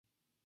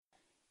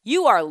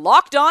You are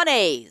Locked On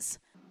A's,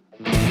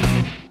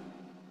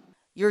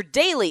 your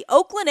daily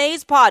Oakland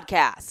A's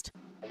podcast.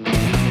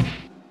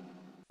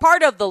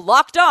 Part of the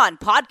Locked On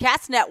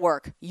Podcast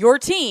Network, your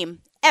team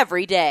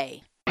every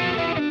day.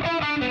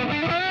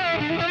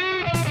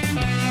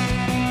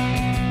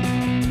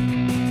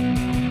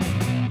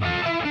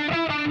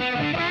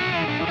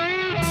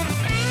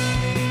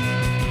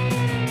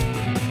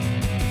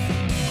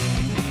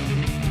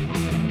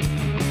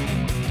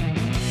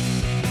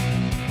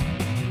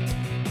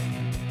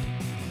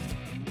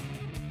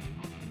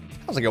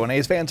 How's it going,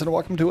 A's fans, and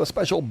welcome to a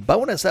special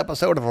bonus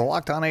episode of the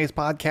Locked On A's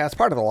podcast,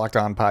 part of the Locked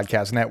On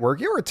Podcast Network,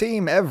 your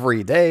team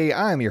every day.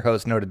 I'm your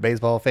host, noted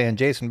baseball fan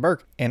Jason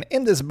Burke, and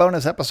in this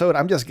bonus episode,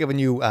 I'm just giving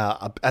you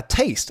a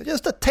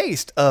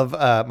taste of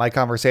my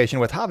conversation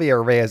with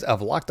Javier Reyes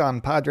of Locked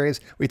On Padres.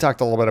 We talked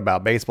a little bit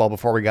about baseball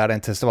before we got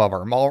into some of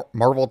our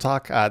Marvel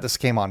talk. This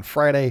came on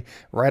Friday,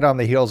 right on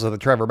the heels of the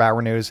Trevor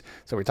Bauer news,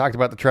 so we talked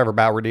about the Trevor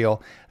Bauer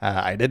deal.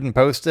 I didn't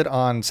post it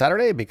on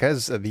Saturday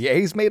because the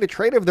A's made a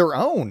trade of their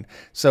own,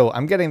 so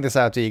I'm getting this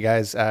out to you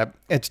guys.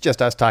 It's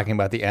just us talking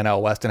about the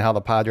NL West and how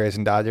the Padres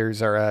and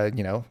Dodgers are,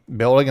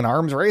 building an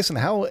arms race and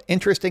how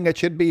interesting it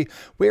should be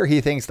where he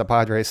thinks the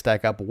Padres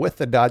stack up with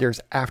the Dodgers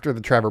after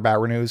the Trevor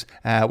Bauer news.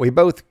 We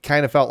both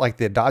kind of felt like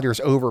the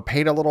Dodgers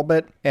overpaid a little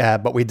bit,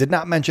 but we did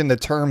not mention the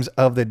terms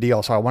of the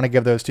deal, so I want to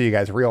give those to you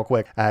guys real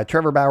quick.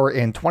 Trevor Bauer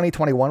in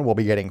 2021 will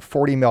be getting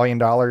 $40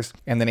 million,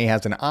 and then he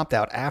has an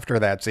opt-out after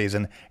that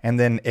season, and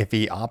then if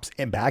he opts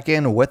back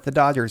in with the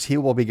Dodgers, he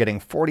will be getting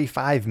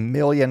 $45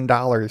 million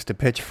to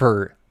pitch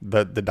for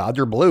the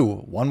Dodger Blue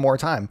one more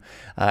time.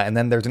 And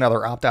then there's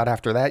another opt-out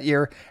after that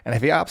year. And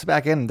if he opts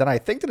back in, then I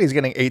think that he's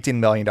getting $18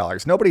 million.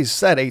 Nobody's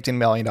said $18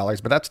 million,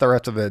 but that's the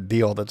rest of the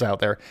deal that's out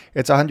there.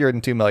 It's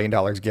 $102 million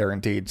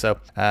guaranteed. So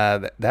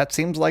that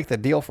seems like the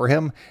deal for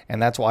him.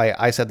 And that's why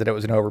I said that it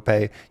was an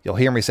overpay. You'll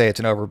hear me say it's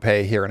an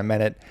overpay here in a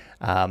minute.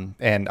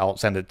 And I'll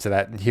send it to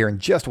that here in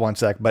just one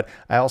sec. But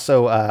I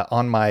also,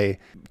 on my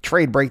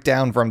trade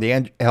breakdown from the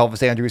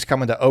Elvis Andrus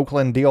coming to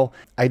Oakland deal,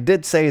 I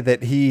did say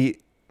that he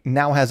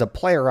now has a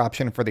player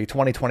option for the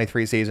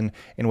 2023 season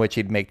in which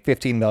he'd make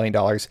 $15 million.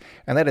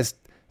 And that is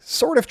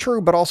sort of true,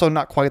 but also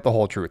not quite the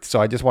whole truth. So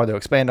I just wanted to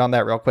expand on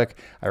that real quick.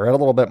 I read a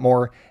little bit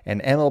more,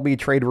 and MLB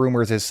Trade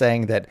Rumors is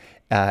saying that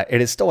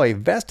it is still a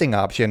vesting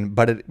option,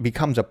 but it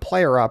becomes a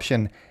player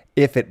option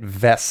if it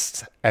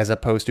vests, as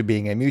opposed to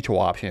being a mutual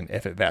option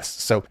if it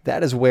vests. So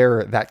that is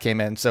where that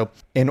came in. So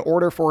in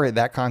order for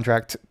that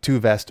contract to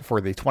vest for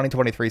the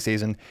 2023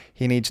 season,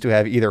 he needs to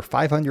have either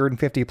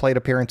 550 plate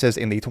appearances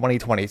in the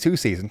 2022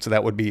 season. So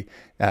that would be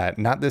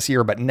not this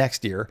year, but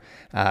next year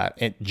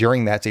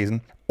during that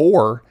season,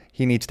 or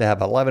he needs to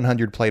have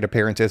 1,100 plate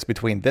appearances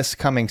between this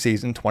coming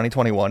season,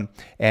 2021,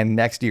 and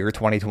next year,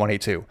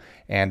 2022.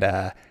 And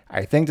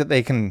I think that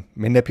they can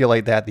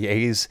manipulate that, the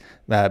A's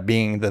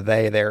being the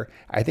they there.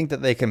 I think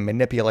that they can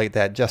manipulate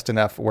that just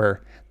enough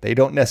where they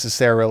don't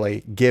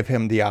necessarily give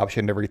him the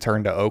option to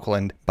return to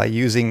Oakland by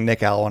using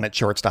Nick Allen at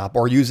shortstop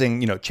or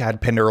using,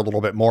 Chad Pinder a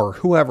little bit more,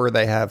 whoever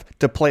they have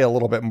to play a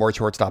little bit more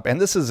shortstop. And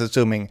this is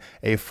assuming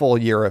a full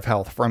year of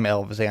health from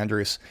Elvis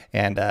Andrus.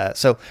 And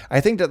so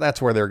I think that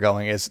that's where they're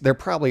going, is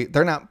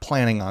they're not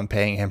planning on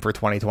paying him for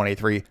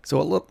 2023.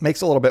 So it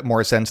makes a little bit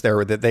more sense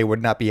there that they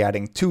would not be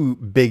adding 2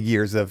 big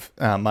years of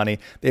money.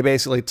 They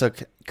basically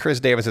took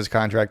Chris Davis's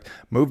contract,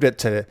 moved it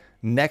to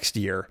next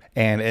year,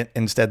 and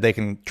instead they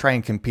can try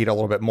and compete a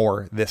little bit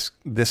more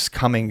this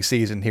coming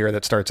season here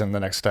that starts in the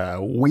next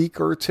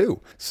week or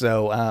two.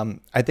 So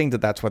I think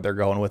that that's what they're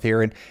going with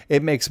here, and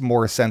it makes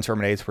more sense from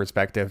an A's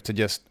perspective to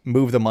just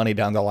move the money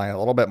down the line a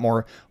little bit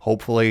more.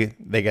 Hopefully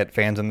they get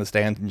fans in the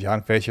stands, and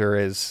John Fisher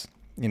is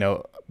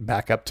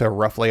back up to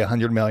roughly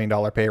 $100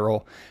 million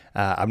payroll.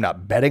 I'm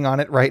not betting on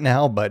it right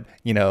now, but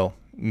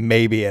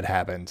maybe it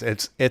happens.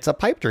 It's a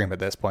pipe dream at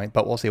this point,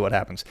 but we'll see what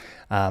happens.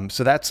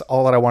 So that's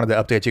all that I wanted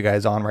to update you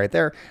guys on right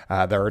there.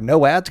 There are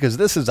no ads because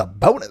this is a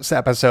bonus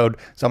episode,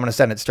 so I'm going to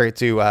send it straight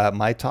to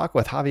my talk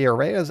with Javier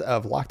Reyes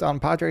of Locked On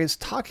Padres,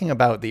 talking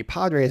about the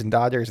Padres and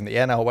Dodgers and the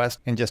NL West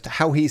and just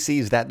how he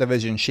sees that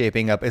division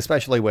shaping up,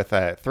 especially with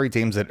 3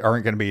 teams that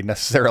aren't going to be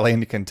necessarily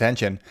in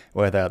contention,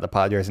 with the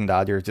Padres and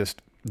Dodgers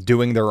just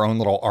doing their own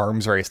little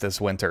arms race this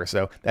winter.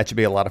 So that should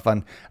be a lot of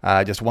fun.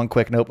 Just one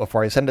quick note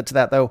before I send it to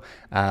that, though.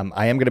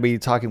 I am going to be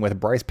talking with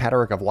Bryce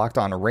Patrick of Locked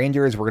On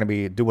Rangers. We're going to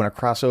be doing a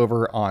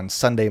crossover on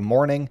Sunday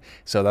morning.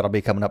 So that'll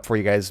be coming up for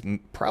you guys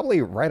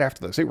probably right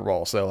after the Super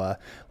Bowl. So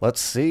let's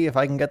see if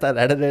I can get that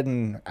edited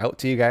and out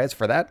to you guys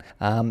for that.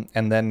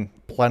 And then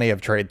plenty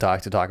of trade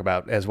talk to talk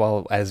about, as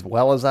well as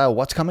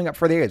what's coming up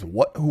for the A's.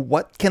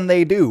 What can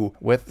they do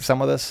with some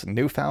of this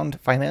newfound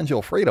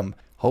financial freedom?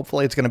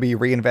 Hopefully it's going to be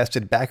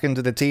reinvested back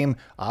into the team.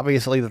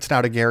 Obviously, that's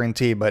not a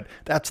guarantee, but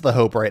that's the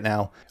hope right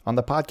now. On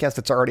the podcast,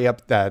 it's already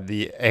up.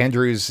 The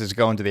Andrus is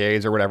going to the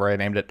A's or whatever I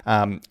named it.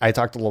 I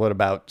talked a little bit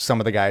about some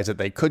of the guys that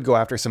they could go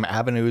after, some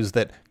avenues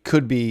that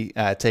could be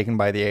taken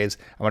by the A's.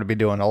 I'm going to be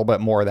doing a little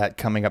bit more of that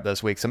coming up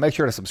this week. So make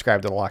sure to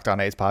subscribe to the Locked On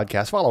A's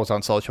podcast. Follow us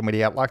on social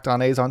media at Locked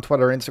On A's on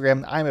Twitter and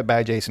Instagram. I'm at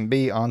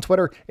 @JasonB on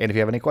Twitter. And if you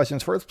have any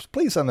questions for us,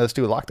 please send those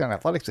to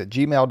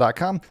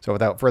lockedonathletics@gmail.com. So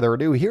without further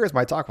ado, here's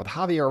my talk with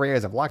Javier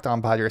Reyes of Locked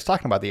On Padres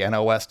talking about the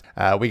NL West.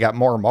 We got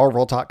more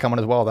Marvel talk coming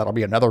as well. That'll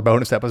be another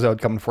bonus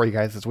episode coming for you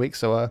guys this week.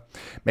 So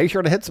make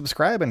sure to hit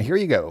subscribe, and here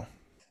you go.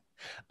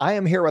 I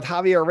am here with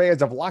Javier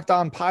Reyes of Locked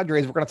On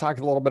Padres. We're going to talk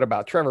a little bit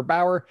about Trevor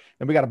Bauer,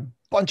 and we got a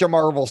bunch of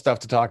Marvel stuff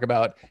to talk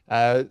about.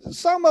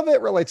 Some of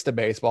it relates to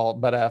baseball,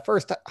 but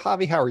first,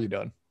 Javi, how are you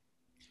doing?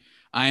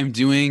 I am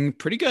doing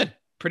pretty good.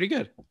 Pretty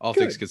good. All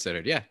things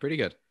considered. Yeah, pretty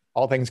good.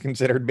 All things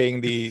considered being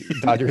the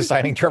Dodgers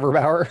signing Trevor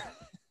Bauer.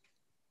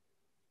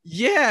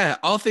 Yeah,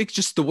 all things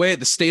just the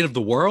state of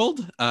the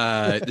world,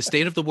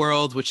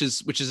 which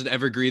is an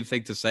evergreen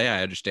thing to say.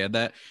 I understand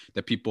that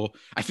people,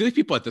 I feel like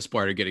people at this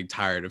point are getting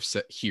tired of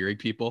hearing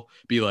people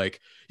be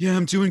like, yeah,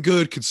 I'm doing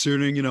good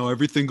concerning,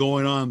 everything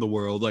going on in the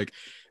world. Like,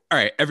 all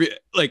right,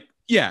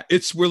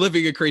 we're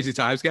living in crazy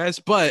times, guys.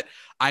 But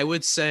I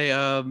would say,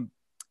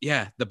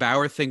 the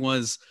Bauer thing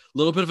was a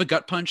little bit of a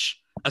gut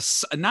punch,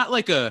 not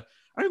like I don't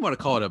even want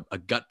to call it a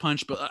gut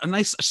punch, but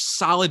a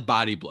solid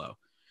body blow.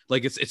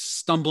 Like it's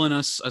stumbling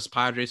us as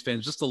Padres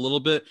fans just a little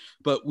bit,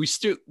 but we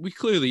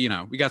clearly,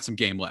 we got some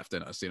game left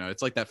in us.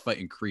 It's like that fight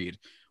in Creed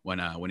when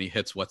he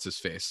hits what's his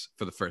face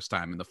for the first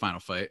time in the final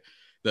fight.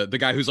 The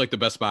guy who's like the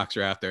best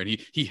boxer out there, and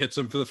he hits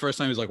him for the first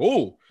time. He's like,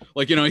 oh,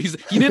 like,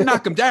 he didn't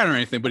knock him down or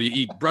anything, but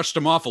he brushed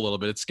him off a little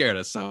bit. It scared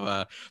us.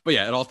 So, but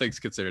yeah, all things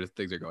considered,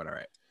 things are going all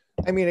right.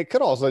 I mean, it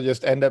could also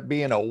just end up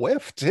being a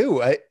whiff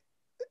too.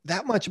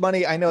 That much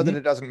money. I know that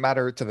it doesn't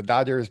matter to the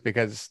Dodgers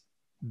because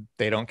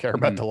they don't care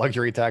about the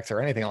luxury tax or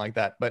anything like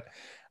that. But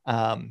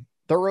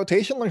the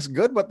rotation looks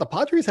good, but the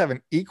Padres have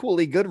an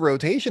equally good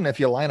rotation if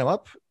you line them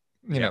up,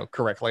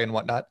 correctly and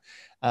whatnot.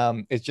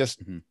 It's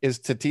just, is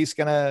Tatis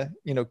gonna,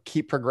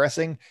 keep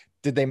progressing?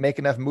 Did they make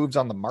enough moves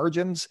on the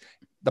margins?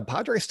 The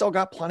Padres still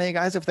got plenty of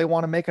guys if they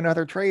want to make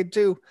another trade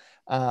too.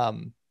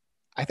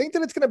 I think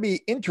that it's going to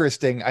be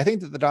interesting. I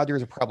think that the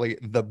Dodgers are probably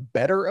the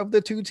better of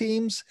the two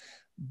teams,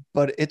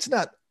 but it's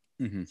not.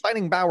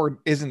 Signing Bauer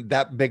isn't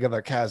that big of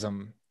a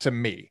chasm to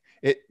me.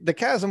 The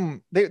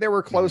chasm, they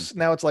were close.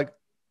 Now it's like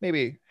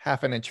maybe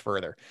half an inch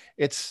further.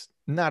 It's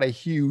not a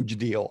huge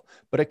deal,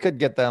 but it could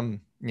get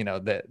them,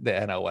 the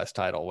NL West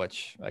title,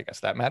 which I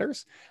guess that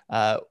matters.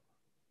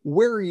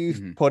 Where are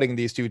you putting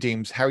these two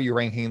teams? How are you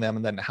ranking them?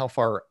 And then how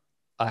far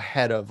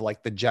ahead of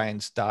like the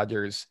Giants,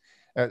 Dodgers,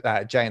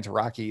 Giants,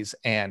 Rockies,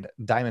 and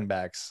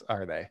Diamondbacks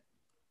are they?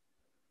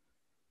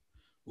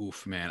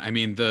 Oof, man. I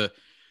mean, the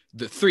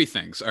three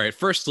things. All right.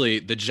 Firstly,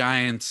 the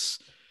Giants.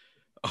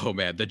 Oh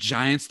man, the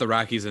Giants, the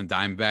Rockies, and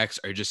Diamondbacks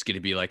are just going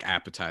to be like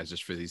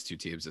appetizers for these two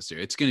teams this year.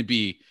 It's going to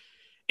be,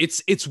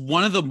 it's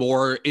one of the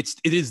more. It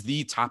is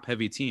the top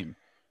heavy team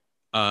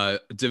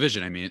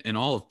division. I mean, in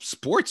all of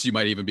sports, you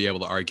might even be able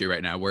to argue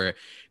right now where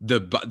the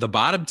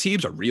bottom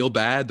teams are real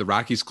bad. The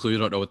Rockies clearly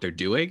don't know what they're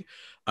doing.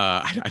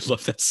 I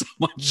love that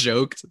someone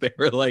joked. They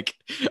were like,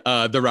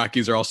 the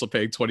Rockies are also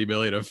paying $20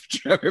 million of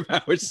Trevor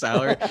Bauer's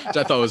salary, which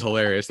I thought was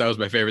hilarious. That was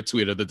my favorite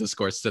tweet of the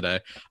discourse today.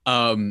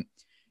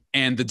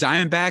 And the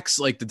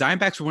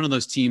Diamondbacks were one of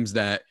those teams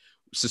that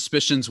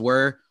suspicions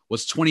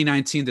was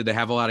 2019. Did they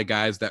have a lot of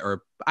guys that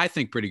are, I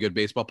think, pretty good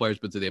baseball players,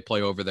 but did they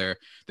play over their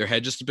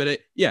head just a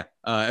bit? Yeah.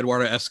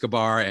 Eduardo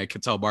Escobar and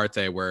Ketel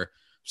Marte were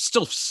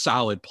still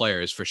solid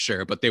players for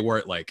sure, but they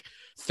weren't like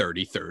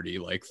 30,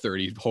 like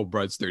 30 home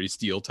runs, 30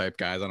 steal type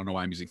guys. I don't know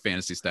why I'm using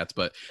fantasy stats,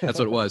 but that's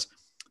what it was.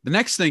 The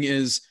next thing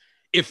is,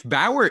 if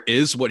Bauer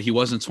is what he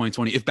was in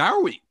 2020, if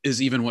Bauer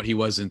is even what he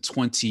was in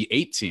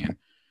 2018,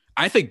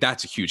 I think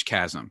that's a huge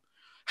chasm.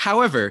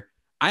 However,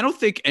 I don't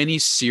think any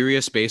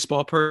serious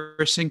baseball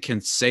person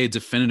can say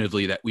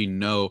definitively that we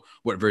know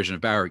what version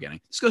of Bauer we're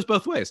getting. This goes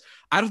both ways.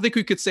 I don't think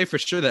we could say for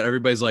sure that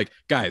everybody's like,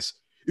 guys,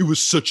 it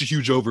was such a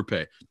huge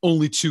overpay.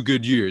 Only 2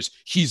 good years.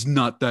 He's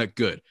not that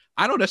good.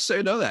 I don't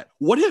necessarily know that.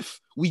 What if?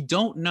 We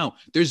don't know.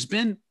 There's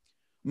been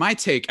my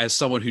take as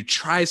someone who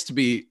tries to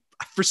be,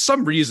 for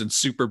some reason,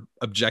 super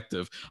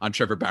objective on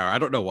Trevor Bauer. I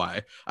don't know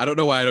why. I don't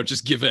know why I don't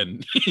just give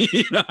in.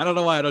 I don't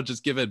know why I don't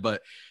just give in,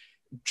 but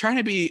trying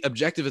to be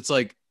objective, it's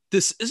like,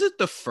 this isn't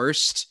the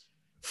first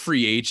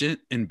free agent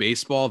in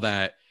baseball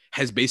that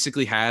has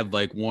basically had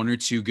like 1 or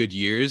 2 good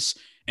years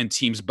and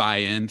teams buy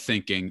in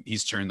thinking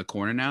he's turned the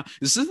corner now.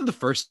 This isn't the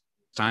first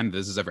time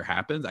this has ever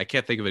happened. I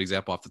can't think of an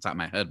example off the top of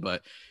my head,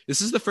 but this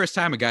is the first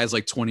time a guy's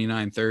like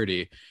 29,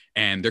 30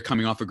 and they're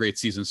coming off a great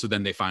season. So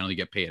then they finally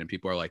get paid and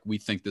people are like, we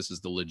think this is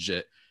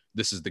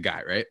the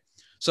guy, right?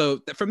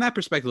 So from that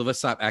perspective, let's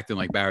stop acting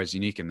like Bauer's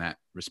unique in that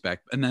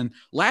respect. And then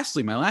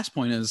lastly, my last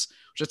point is,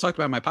 which I talked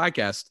about in my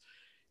podcast,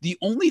 the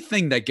only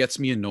thing that gets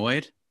me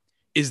annoyed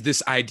is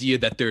this idea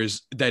that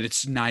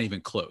it's not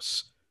even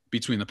close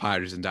between the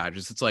Padres and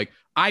Dodgers. It's like,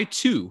 I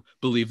too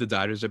believe the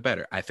Dodgers are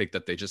better. I think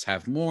that they just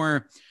have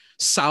more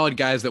solid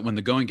guys that when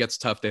the going gets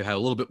tough, they've had a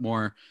little bit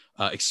more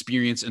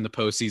experience in the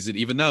postseason,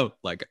 even though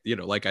like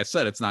I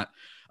said, it's not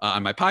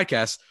on my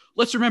podcast.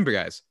 Let's remember,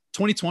 guys,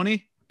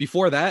 2020,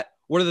 before that,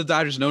 What are the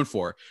Dodgers known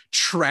for?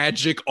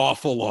 Tragic,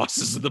 awful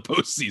losses in the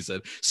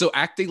postseason. So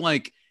acting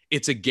like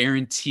it's a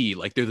guarantee,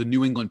 like they're the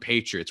New England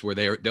Patriots, where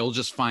they'll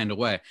just find a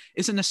way,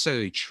 isn't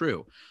necessarily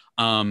true.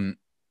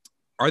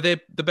 Are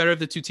they the better of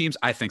the two teams?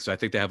 I think so. I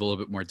think they have a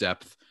little bit more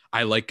depth.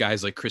 I like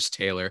guys like Chris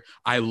Taylor.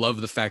 I love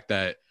the fact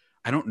that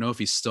I don't know if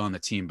he's still on the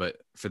team, but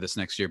for this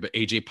next year, but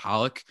AJ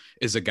Pollock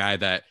is a guy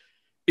that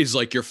is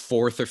like your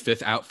fourth or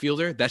fifth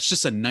outfielder. That's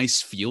just a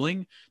nice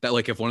feeling that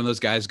like if one of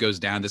those guys goes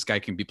down, this guy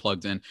can be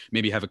plugged in,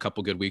 maybe have a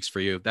couple good weeks for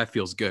you. That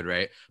feels good,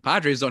 right?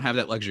 Padres don't have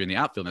that luxury in the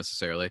outfield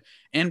necessarily.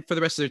 And for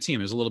the rest of their team,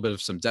 there's a little bit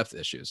of some depth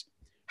issues.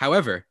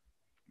 However,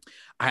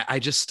 I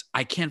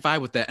can't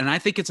vibe with that. And I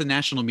think it's a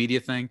national media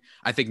thing.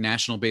 I think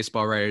national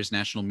baseball writers,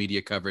 national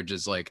media coverage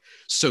is like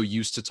so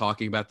used to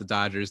talking about the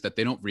Dodgers that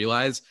they don't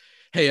realize,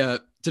 hey,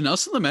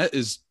 Dinelson Lamet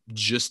is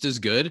just as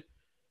good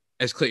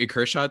as Clayton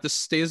Kershaw at this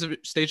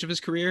stage of his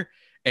career,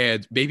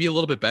 and maybe a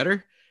little bit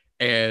better.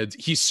 And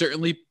he's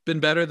certainly been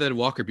better than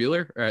Walker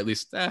Buehler, or at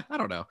least, I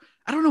don't know.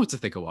 I don't know what to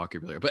think of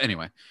Walker Buehler. But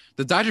anyway,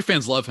 the Dodger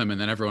fans love him, and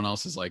then everyone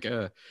else is like,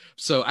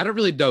 So I don't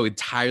really know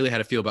entirely how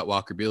to feel about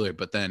Walker Buehler.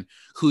 But then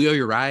Julio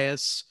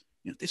Urias,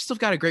 they've still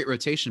got a great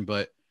rotation,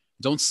 but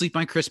don't sleep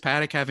on Chris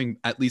Paddock having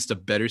at least a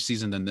better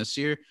season than this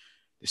year.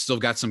 They still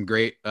got some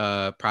great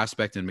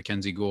prospect in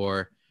Mackenzie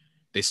Gore.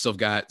 They still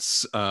got,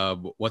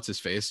 what's his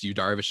face? Yu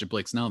Darvish and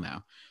Blake Snell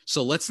now.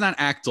 So let's not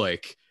act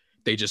like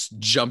they just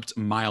jumped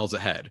miles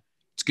ahead.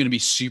 It's going to be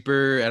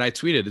super, and I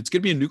tweeted, it's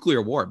going to be a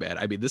nuclear war, man.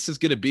 I mean, this is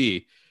going to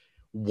be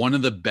one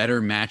of the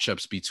better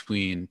matchups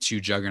between two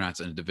juggernauts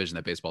in a division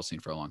that baseball's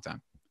seen for a long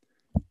time.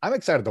 I'm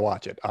excited to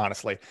watch it,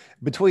 honestly.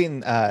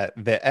 Between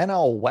the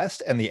NL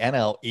West and the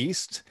NL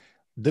East,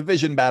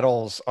 division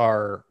battles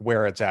are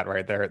where it's at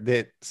right there.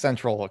 The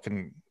Central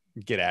can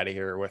get out of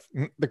here with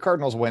the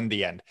Cardinals win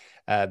the end.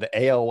 The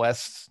AL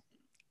West,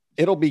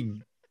 it'll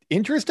be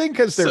interesting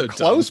because they're so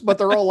close, but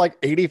they're all like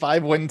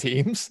 85 win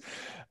teams.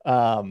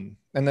 And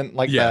then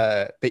like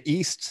the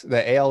East,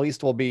 the AL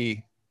East will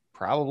be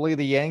probably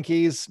the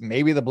Yankees.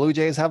 Maybe the Blue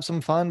Jays have some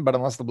fun, but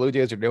unless the Blue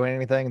Jays are doing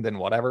anything, then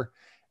whatever.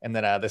 And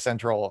then the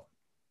Central,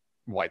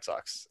 White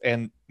Sox,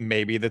 and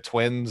maybe the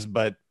Twins,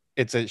 but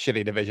it's a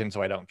shitty division,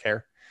 so I don't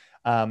care.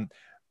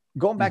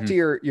 Going back to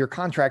your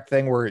contract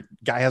thing where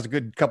guy has a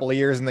good couple of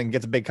years and then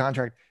gets a big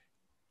contract.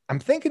 I'm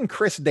thinking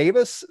Chris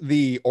Davis,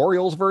 the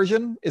Orioles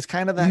version, is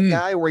kind of that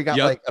guy where he got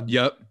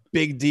a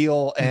big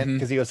deal and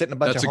because he was hitting a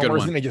bunch of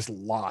homers and they just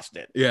lost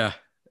it. Yeah.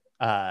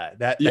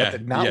 That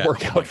did not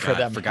work out for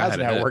them. It has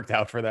not worked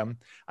out for them.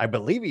 I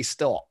believe he's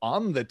still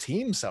on the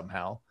team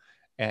somehow.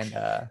 And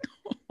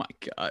oh my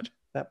God,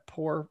 that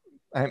poor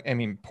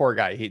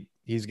guy,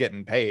 he's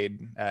getting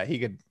paid. He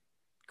could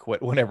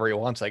quit whenever he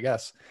wants, I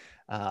guess.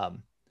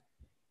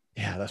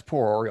 Yeah, that's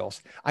poor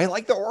Orioles. I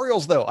like the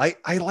Orioles though.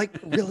 I like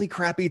really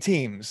crappy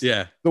teams.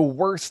 Yeah. The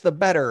worse, the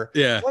better.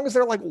 Yeah. As long as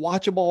they're like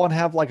watchable and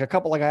have like a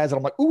couple of guys that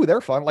I'm like, ooh,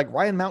 they're fun. Like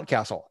Ryan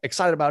Mountcastle,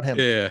 excited about him.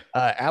 Yeah.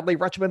 Adley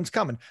Rutschman's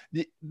coming.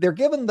 They're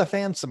giving the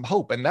fans some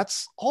hope. And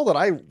that's all that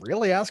I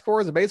really ask for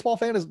as a baseball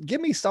fan is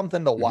give me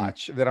something to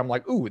watch that I'm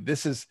like, ooh,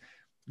 this is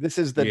the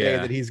day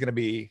that he's going to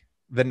be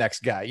the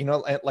next guy,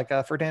 like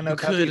Fernando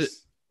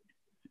Tatis.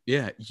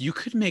 Yeah, you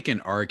could make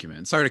an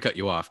argument. Sorry to cut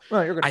you off.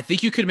 No, I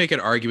think you could make an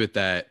argument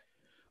that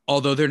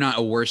although they're not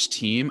a worse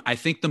team, I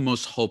think the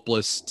most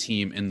hopeless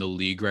team in the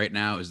league right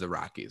now is the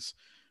Rockies.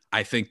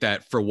 I think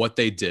that for what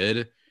they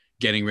did,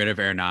 getting rid of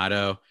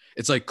Arenado,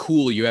 it's like,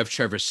 cool, you have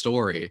Trevor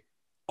Story.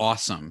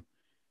 Awesome.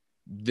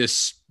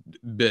 This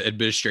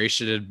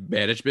administration and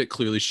management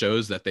clearly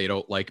shows that they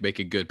don't like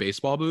making good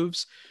baseball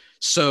moves.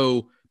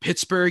 So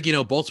Pittsburgh,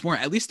 Baltimore,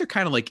 at least they're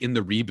kind of like in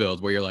the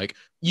rebuild where you're like,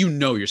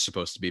 you're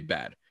supposed to be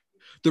bad.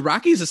 The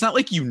Rockies, it's not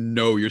like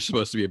you're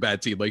supposed to be a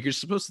bad team. Like you're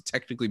supposed to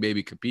technically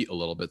maybe compete a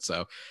little bit.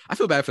 So I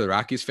feel bad for the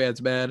Rockies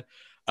fans, man.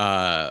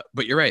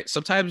 But you're right.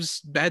 Sometimes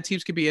bad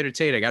teams can be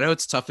entertaining. I know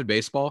it's tough in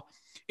baseball.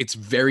 It's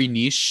very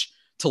niche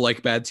to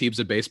like bad teams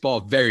in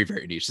baseball. Very,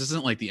 very niche. This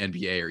isn't like the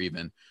NBA or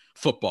even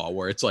football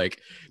where it's like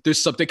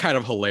there's something kind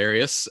of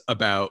hilarious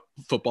about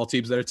football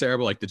teams that are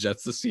terrible, like the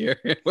Jets this year.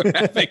 We're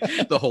having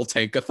the whole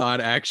tankathon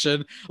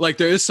action. Like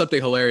there is something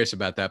hilarious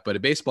about that, but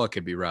in baseball it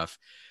can be rough.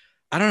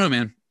 I don't know,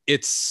 man.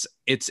 It's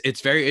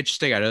very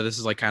interesting. I know this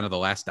is like kind of the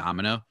last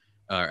domino,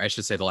 or I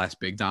should say the last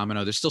big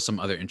domino. There's still some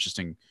other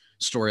interesting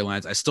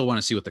storylines. I still want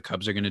to see what the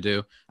Cubs are going to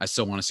do. I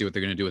still want to see what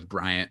they're going to do with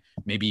Bryant,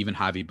 maybe even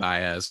Javi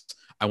Baez.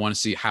 I want to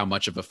see how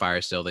much of a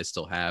fire sale they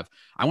still have.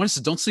 I want to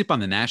see, don't sleep on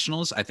the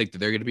Nationals. I think that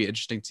they're going to be an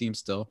interesting team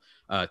still,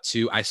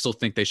 too. I still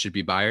think they should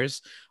be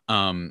buyers.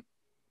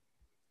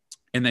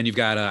 And then you've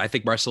got, I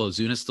think Marcell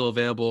Ozuna is still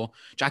available.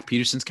 Jock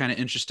Peterson's kind of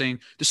interesting.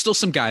 There's still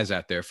some guys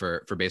out there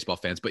for baseball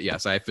fans. But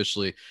yes, I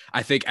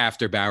think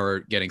after Bauer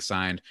getting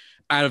signed,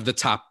 out of the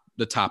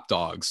top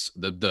dogs,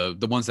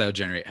 the ones that will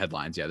generate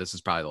headlines, this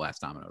is probably the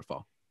last domino to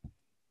fall.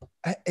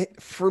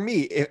 For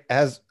me,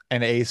 as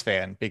an A's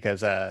fan,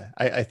 because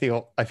I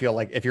feel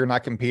like if you're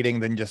not competing,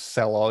 then just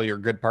sell all your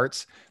good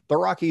parts. The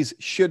Rockies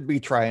should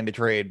be trying to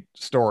trade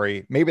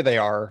Story. Maybe they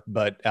are,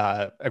 but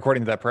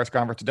according to that press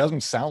conference, it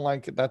doesn't sound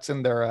like that's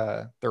in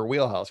their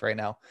wheelhouse right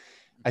now.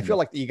 I feel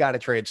like you got to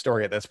trade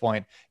Story at this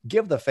point.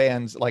 Give the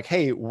fans like,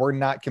 hey, we're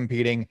not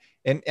competing.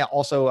 And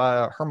also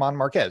Herman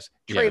Marquez,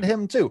 trade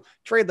him too.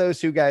 Trade those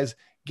two guys.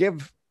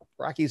 Give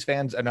Rockies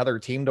fans another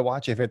team to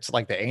watch. If it's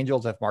like the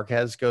Angels, if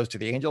Marquez goes to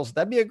the Angels,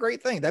 that'd be a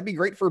great thing. That'd be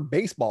great for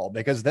baseball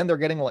because then they're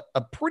getting like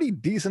a pretty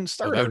decent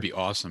starter. That would be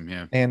awesome.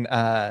 Yeah. And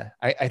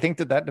I think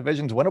that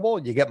division's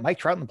winnable. You get Mike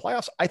Trout in the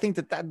playoffs. I think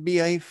that'd be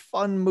a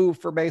fun move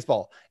for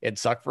baseball. It'd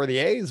suck for the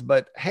A's,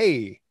 but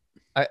hey,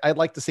 I'd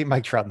like to see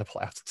Mike Trout in the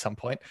playoffs at some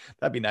point.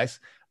 That'd be nice.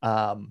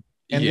 And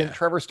then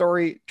Trevor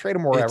Story, trade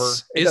him wherever.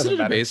 Isn't it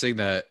amazing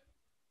that,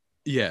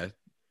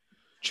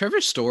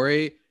 Trevor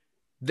Story,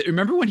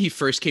 remember when he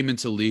first came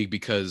into the league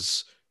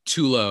because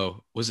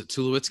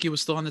Tulowitzki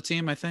was still on the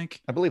team, I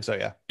think? I believe so,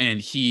 yeah. And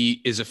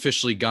he is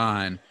officially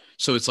gone.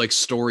 So it's like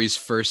Story's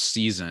first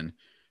season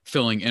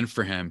filling in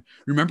for him.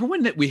 Remember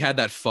when we had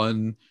that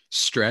fun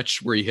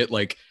stretch where he hit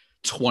like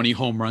 20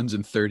 home runs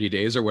in 30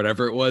 days or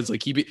whatever it was?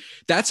 Like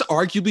that's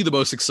arguably the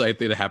most exciting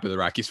thing to happen to the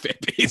Rockies fan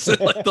base in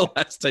like the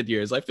last 10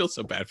 years. I feel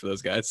so bad for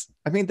those guys.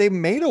 I mean, they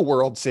made a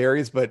World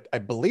Series, but I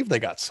believe they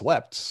got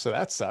swept. So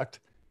that sucked.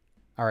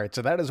 All right,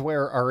 so that is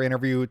where our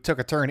interview took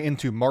a turn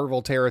into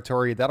Marvel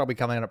territory. That'll be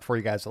coming up for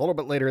you guys a little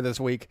bit later this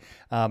week.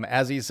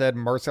 As he said,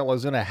 Marcell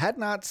Ozuna had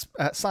not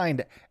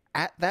signed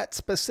at that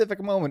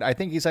specific moment. I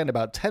think he signed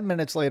about 10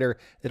 minutes later.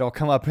 It'll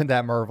come up in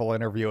that Marvel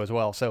interview as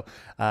well. So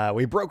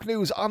we broke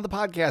news on the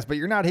podcast, but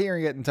you're not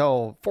hearing it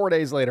until 4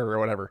 days later or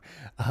whatever.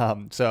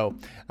 So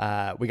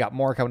we got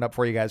more coming up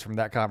for you guys from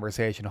that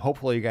conversation.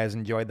 Hopefully you guys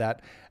enjoyed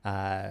that.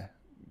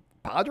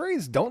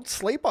 Padres, don't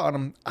sleep on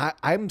them.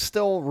 I'm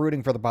still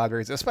rooting for the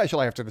Padres,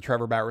 especially after the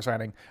Trevor Bauer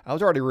signing. I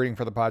was already rooting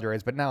for the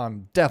Padres, but now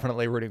I'm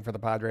definitely rooting for the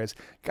Padres.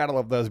 Gotta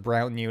love those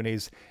brown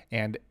unis.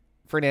 And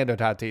Fernando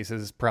Tatis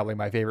is probably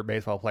my favorite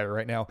baseball player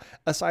right now,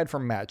 aside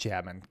from Matt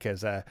Chapman,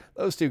 because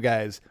those two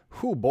guys,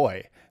 oh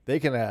boy, they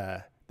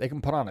can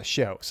put on a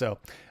show. So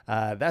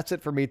that's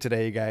it for me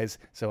today, you guys.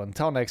 So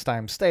until next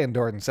time, stay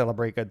indoors and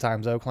celebrate good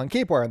times, Oakland.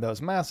 Keep wearing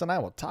those masks, and I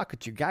will talk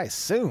with you guys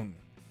soon.